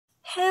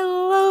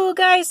Hello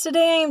guys,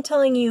 today I am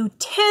telling you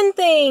 10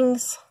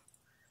 things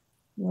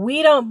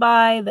we don't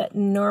buy that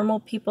normal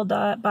people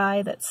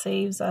buy that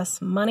saves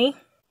us money.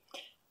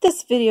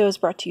 This video is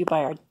brought to you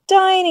by our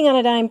Dining on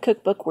a Dime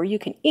cookbook where you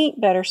can eat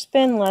better,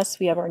 spend less.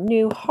 We have our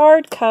new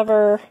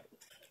hardcover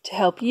to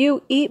help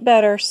you eat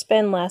better,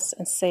 spend less,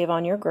 and save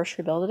on your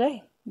grocery bill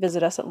today.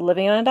 Visit us at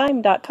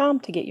livingonadime.com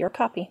to get your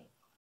copy.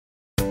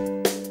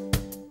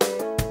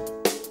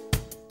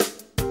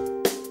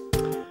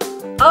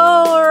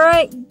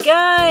 Alright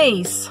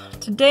guys,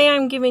 today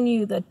I'm giving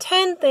you the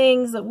 10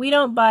 things that we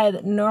don't buy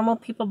that normal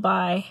people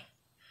buy.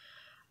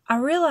 I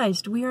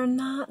realized we are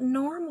not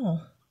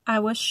normal. I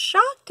was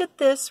shocked at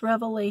this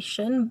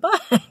revelation,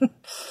 but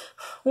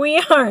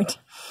we aren't.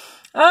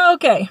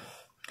 Okay,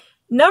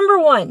 number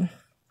 1,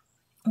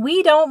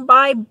 we don't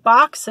buy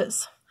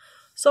boxes.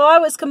 So I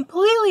was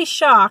completely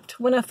shocked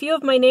when a few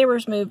of my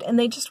neighbors moved and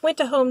they just went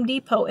to Home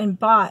Depot and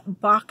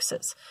bought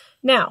boxes.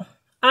 Now,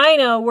 I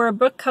know we're a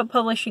book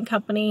publishing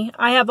company.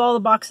 I have all the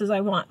boxes I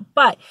want.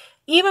 But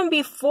even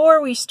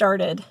before we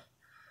started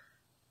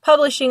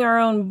publishing our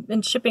own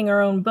and shipping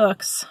our own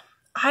books,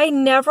 I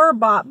never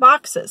bought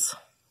boxes.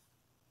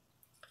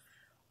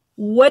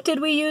 What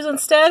did we use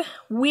instead?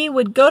 We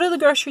would go to the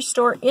grocery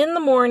store in the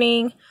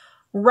morning,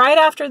 right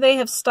after they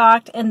have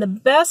stocked, and the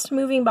best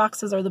moving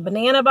boxes are the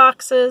banana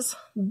boxes.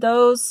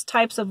 Those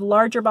types of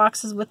larger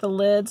boxes with the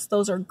lids,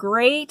 those are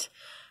great.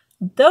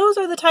 Those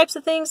are the types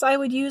of things I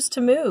would use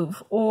to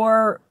move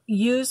or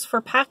use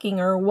for packing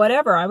or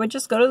whatever. I would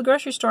just go to the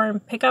grocery store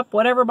and pick up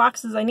whatever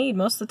boxes I need.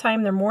 Most of the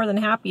time, they're more than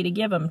happy to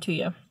give them to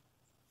you.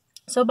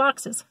 So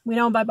boxes. We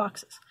don't buy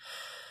boxes.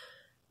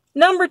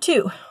 Number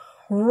 2,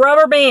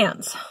 rubber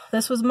bands.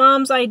 This was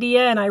Mom's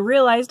idea, and I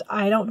realized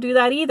I don't do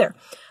that either.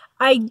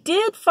 I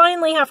did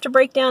finally have to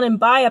break down and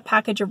buy a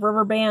package of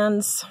rubber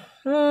bands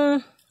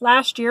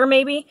last year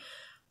maybe,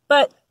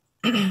 but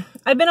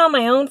I've been on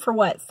my own for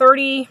what,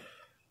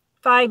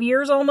 35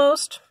 years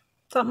almost,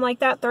 something like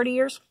that, 30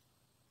 years.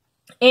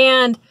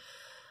 And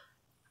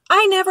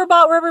I never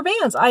bought rubber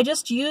bands. I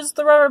just used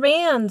the rubber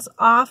bands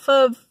off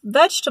of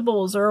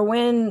vegetables, or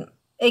when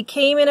it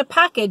came in a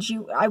package,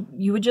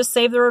 you would just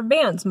save the rubber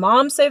bands.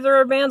 Mom saved the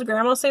rubber bands,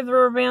 Grandma saved the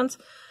rubber bands.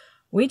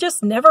 We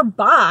just never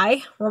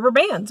buy rubber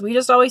bands. We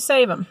just always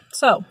save them.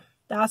 So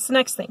that's the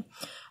next thing.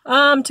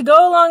 To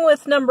go along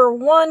with number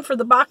 1 for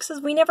the boxes,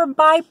 we never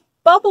buy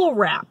bubble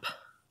wrap.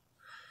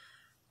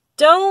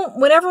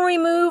 Whenever we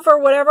move or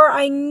whatever,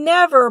 I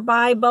never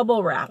buy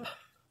bubble wrap.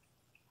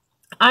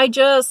 I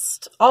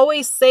just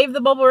always save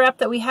the bubble wrap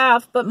that we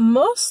have, but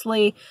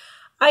mostly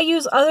I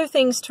use other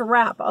things to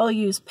wrap. I'll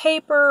use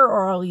paper,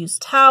 or I'll use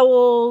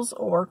towels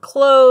or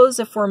clothes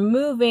if we're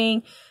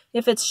moving.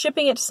 If it's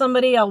shipping it to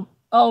somebody, I'll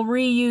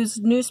reuse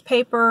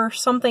newspaper,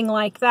 something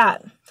like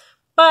that.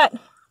 But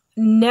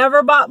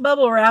never bought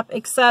bubble wrap,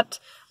 except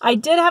I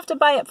did have to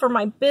buy it for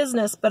my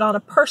business, but on a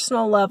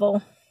personal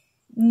level,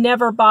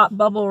 never bought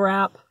bubble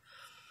wrap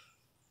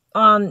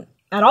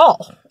at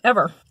all,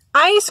 ever.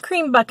 Ice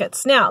cream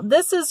buckets. Now,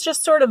 this is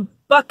just sort of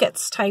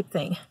buckets type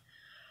thing.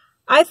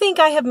 I think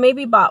I have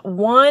maybe bought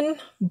 1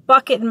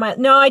 bucket in my...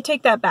 No, I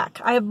take that back.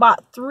 I have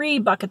bought 3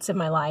 buckets in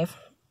my life.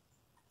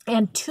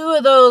 And 2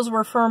 of those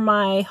were for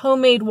my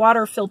homemade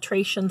water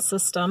filtration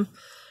system.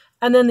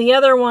 And then the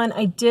other one,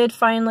 I did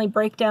finally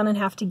break down and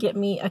have to get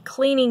me a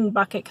cleaning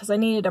bucket because I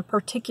needed a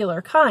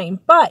particular kind.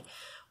 But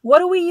what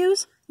do we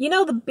use? You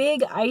know the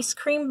big ice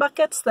cream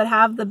buckets that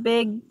have the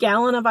big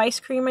gallon of ice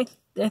cream?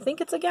 I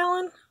think it's a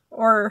gallon.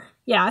 Or,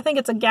 yeah, I think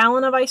it's a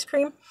gallon of ice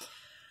cream.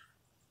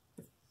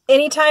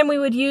 Anytime we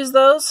would use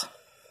those,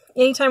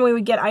 anytime we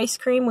would get ice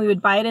cream, we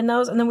would buy it in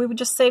those, and then we would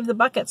just save the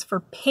buckets for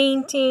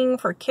painting,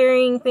 for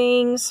carrying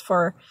things,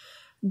 for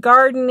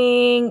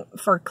gardening,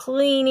 for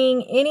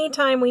cleaning.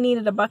 Anytime we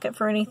needed a bucket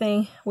for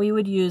anything, we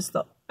would use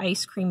the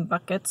ice cream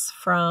buckets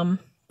from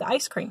the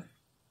ice cream.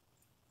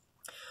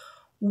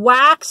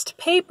 Waxed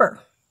paper.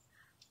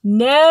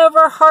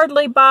 Never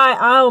hardly buy,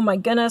 oh my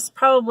goodness,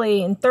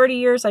 probably in 30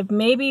 years, I've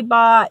maybe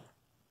bought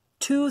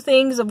 2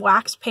 things of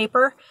waxed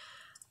paper.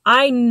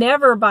 I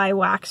never buy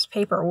waxed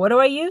paper. What do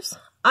I use?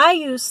 I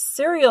use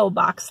cereal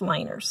box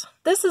liners.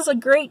 This is a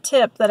great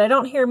tip that I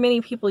don't hear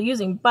many people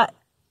using, but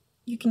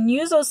you can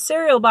use those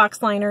cereal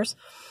box liners,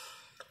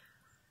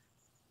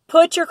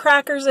 put your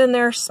crackers in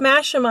there,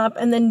 smash them up,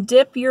 and then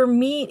dip your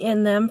meat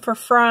in them for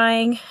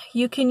frying.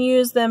 You can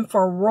use them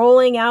for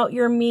rolling out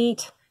your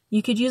meat.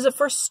 You could use it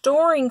for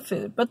storing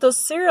food, but those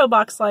cereal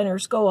box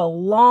liners go a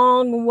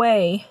long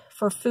way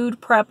for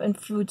food prep and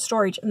food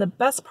storage. And the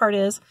best part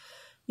is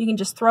you can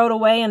just throw it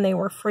away, and they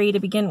were free to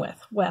begin with.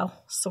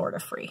 Well, sort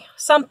of free.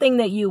 Something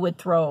that you would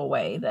throw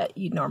away that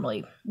you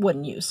normally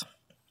wouldn't use.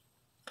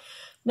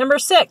 Number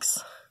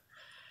 6,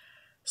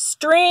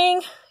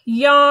 string,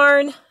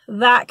 yarn,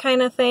 that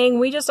kind of thing.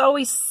 We just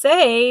always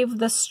save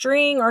the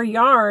string or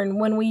yarn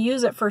when we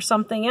use it for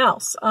something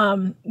else.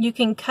 You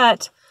can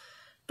cut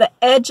the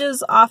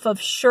edges off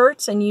of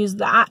shirts and use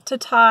that to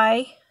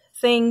tie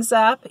things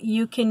up.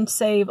 You can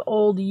save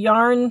old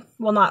yarn,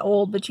 well, not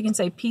old, but you can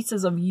save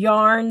pieces of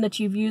yarn that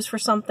you've used for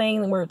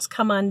something where it's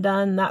come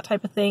undone, that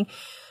type of thing.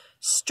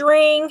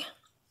 String,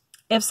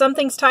 if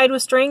something's tied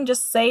with string,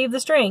 just save the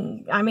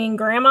string. I mean,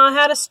 Grandma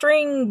had a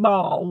string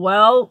ball.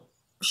 Well,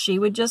 she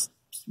would just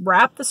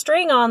wrap the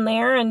string on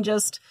there and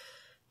just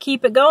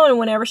keep it going.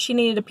 Whenever she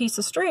needed a piece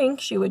of string,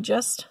 she would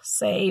just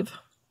save.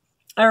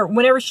 Or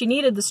whenever she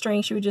needed the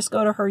string, she would just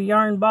go to her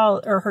yarn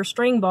ball or her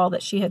string ball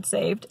that she had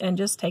saved and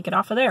just take it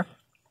off of there.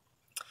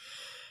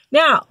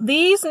 Now,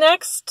 these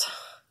next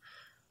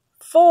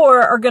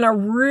 4 are going to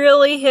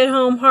really hit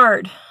home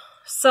hard.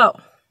 So,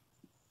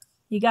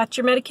 you got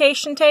your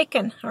medication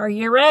taken. Are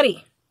you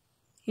ready?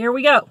 Here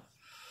we go.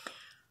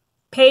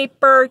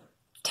 Paper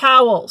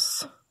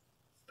towels.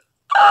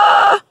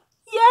 Ah,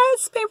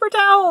 yes, paper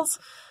towels.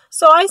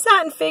 So I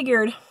sat and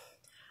figured,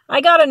 I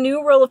got a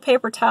new roll of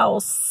paper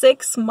towels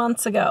 6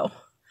 months ago,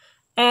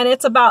 and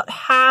it's about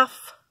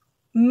half,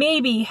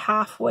 maybe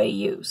halfway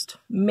used,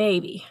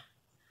 maybe.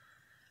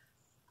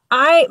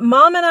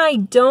 Mom and I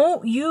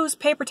don't use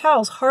paper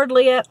towels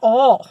hardly at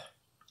all.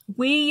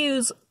 We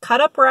use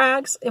cut up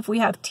rags. If we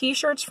have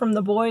t-shirts from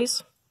the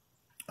boys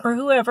or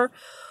whoever,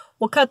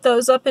 we'll cut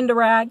those up into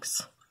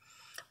rags.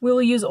 We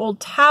will use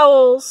old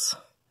towels.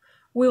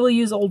 We will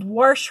use old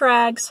wash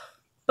rags,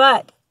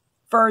 but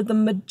for the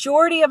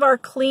majority of our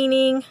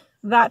cleaning,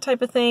 that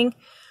type of thing,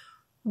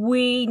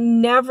 we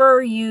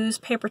never use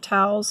paper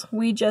towels.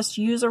 We just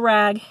use a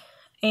rag,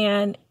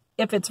 and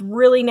if it's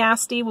really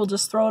nasty, we'll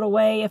just throw it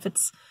away. If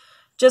it's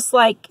just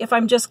like, if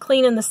I'm just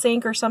cleaning the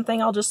sink or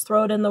something, I'll just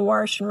throw it in the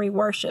wash and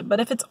rewash it.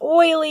 But if it's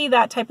oily,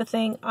 that type of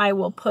thing, I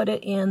will put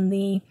it in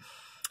the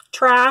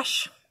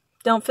trash.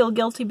 Don't feel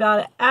guilty about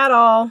it at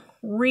all.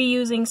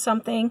 Reusing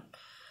something,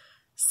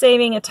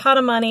 saving a ton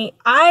of money.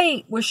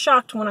 I was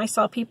shocked when I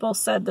saw people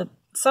said that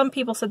some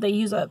people said they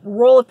use a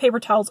roll of paper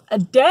towels a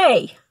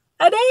day.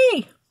 A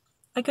day!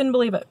 I couldn't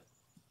believe it.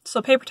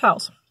 So paper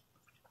towels.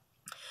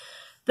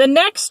 The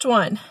next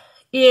one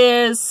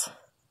is...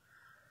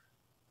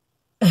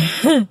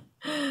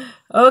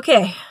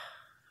 okay.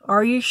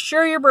 Are you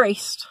sure you're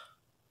braced?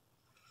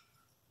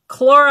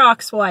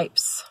 Clorox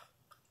wipes.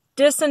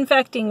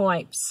 Disinfecting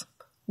wipes.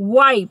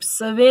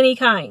 Wipes of any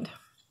kind.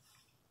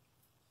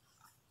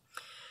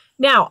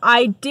 Now,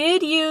 I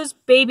did use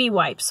baby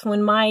wipes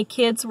when my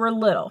kids were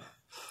little.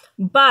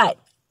 But,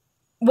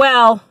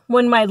 well,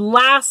 when my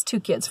last 2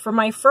 kids, for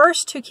my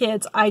first 2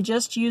 kids, I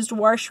just used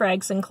wash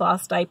rags and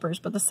cloth diapers.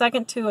 But the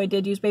second 2, I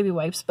did use baby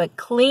wipes. But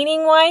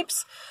cleaning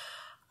wipes,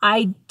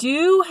 I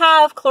do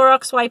have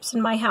Clorox wipes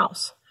in my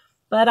house.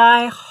 But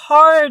I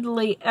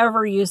hardly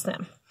ever use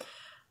them.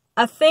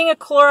 A thing of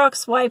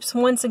Clorox wipes,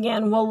 once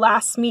again, will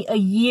last me a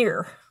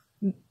year.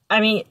 I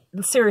mean,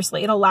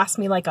 seriously, it'll last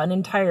me like an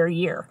entire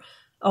year.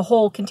 A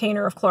whole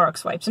container of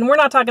Clorox wipes. And we're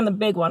not talking the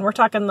big one. We're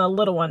talking the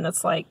little one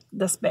that's like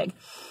this big.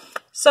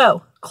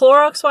 So,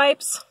 Clorox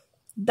wipes,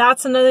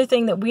 that's another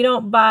thing that we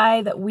don't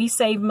buy, that we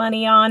save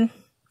money on.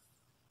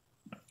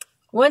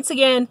 Once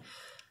again,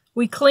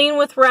 we clean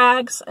with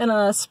rags and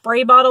a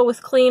spray bottle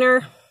with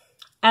cleaner,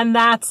 and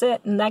that's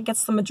it. And that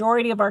gets the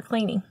majority of our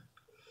cleaning.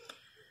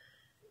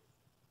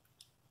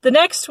 The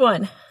next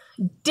one,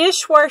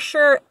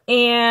 dishwasher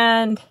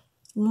and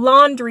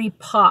laundry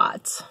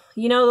pods.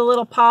 You know, the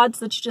little pods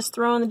that you just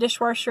throw in the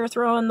dishwasher,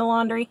 throw in the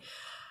laundry.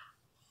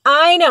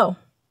 I know.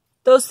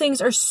 Those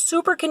things are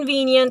super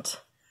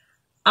convenient.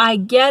 I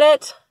get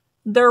it.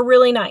 They're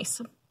really nice.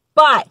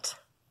 But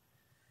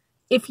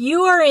if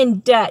you are in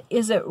debt,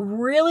 is it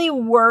really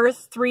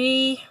worth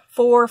 3,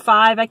 4,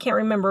 5? I can't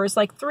remember. It was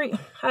like 3.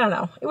 I don't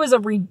know. It was a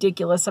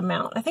ridiculous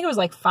amount. I think it was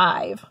like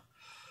 5.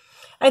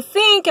 I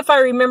think if I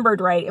remembered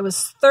right, it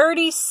was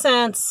 30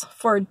 cents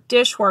for a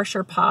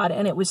dishwasher pod,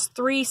 and it was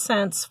 3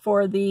 cents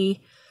for the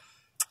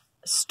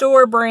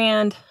store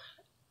brand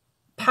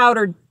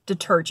powdered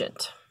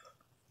detergent.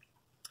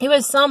 It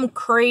was some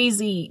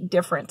crazy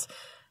difference.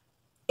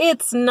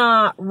 It's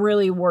not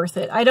really worth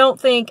it. I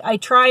don't think, I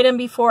tried them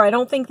before. I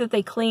don't think that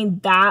they clean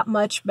that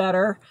much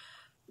better.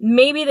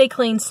 Maybe they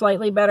clean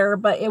slightly better,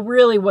 but it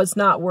really was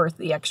not worth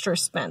the extra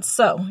expense.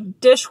 So,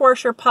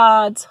 dishwasher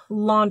pods,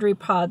 laundry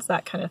pods,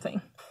 that kind of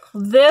thing.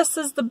 This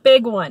is the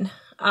big one.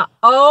 I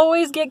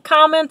always get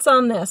comments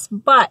on this,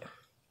 but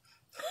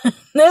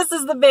this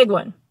is the big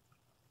one.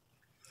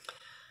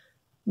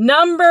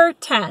 Number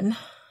 10.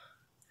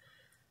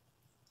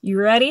 You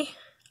ready?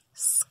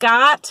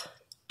 Scott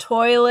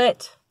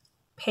toilet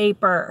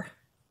paper.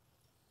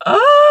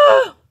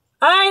 Oh,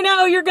 I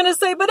know you're going to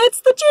say, but it's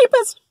the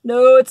cheapest.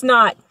 No, it's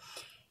not.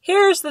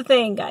 Here's the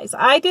thing, guys.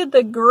 I did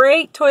the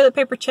Great Toilet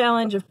Paper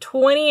Challenge of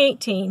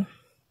 2018.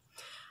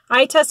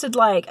 I tested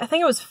I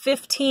think it was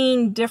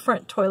 15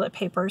 different toilet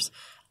papers.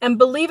 And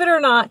believe it or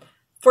not,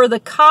 for the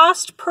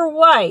cost per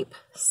wipe,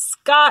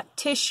 Scott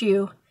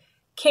Tissue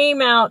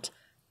came out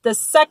the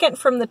second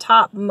from the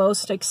top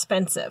most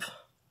expensive.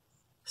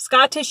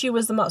 Scott Tissue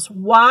was the most.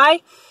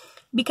 Why?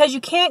 Because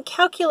you can't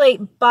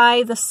calculate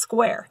by the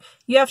square.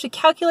 You have to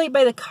calculate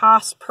by the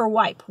cost per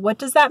wipe. What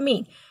does that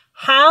mean?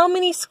 How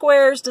many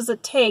squares does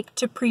it take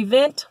to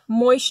prevent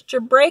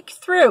moisture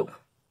breakthrough?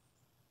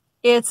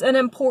 It's an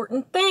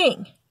important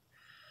thing.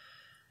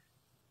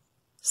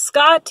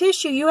 Scott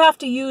tissue, you have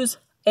to use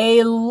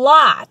a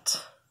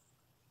lot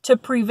to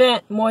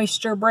prevent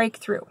moisture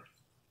breakthrough.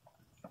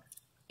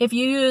 If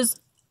you use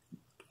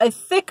a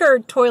thicker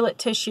toilet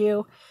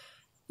tissue,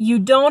 you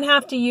don't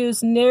have to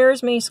use near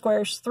as many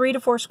squares, 3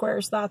 to 4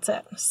 squares, that's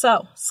it.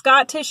 So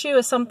Scott tissue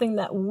is something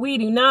that we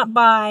do not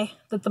buy,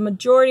 that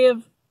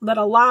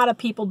a lot of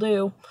people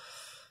do.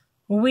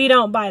 We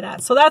don't buy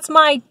that. So that's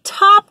my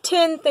top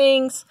 10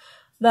 things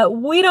that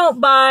we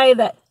don't buy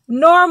that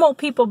normal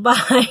people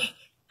buy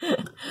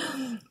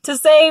to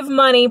save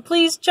money.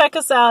 Please check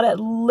us out at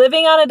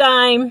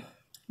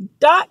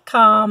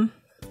livingonadime.com,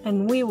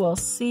 and we will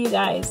see you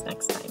guys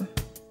next time.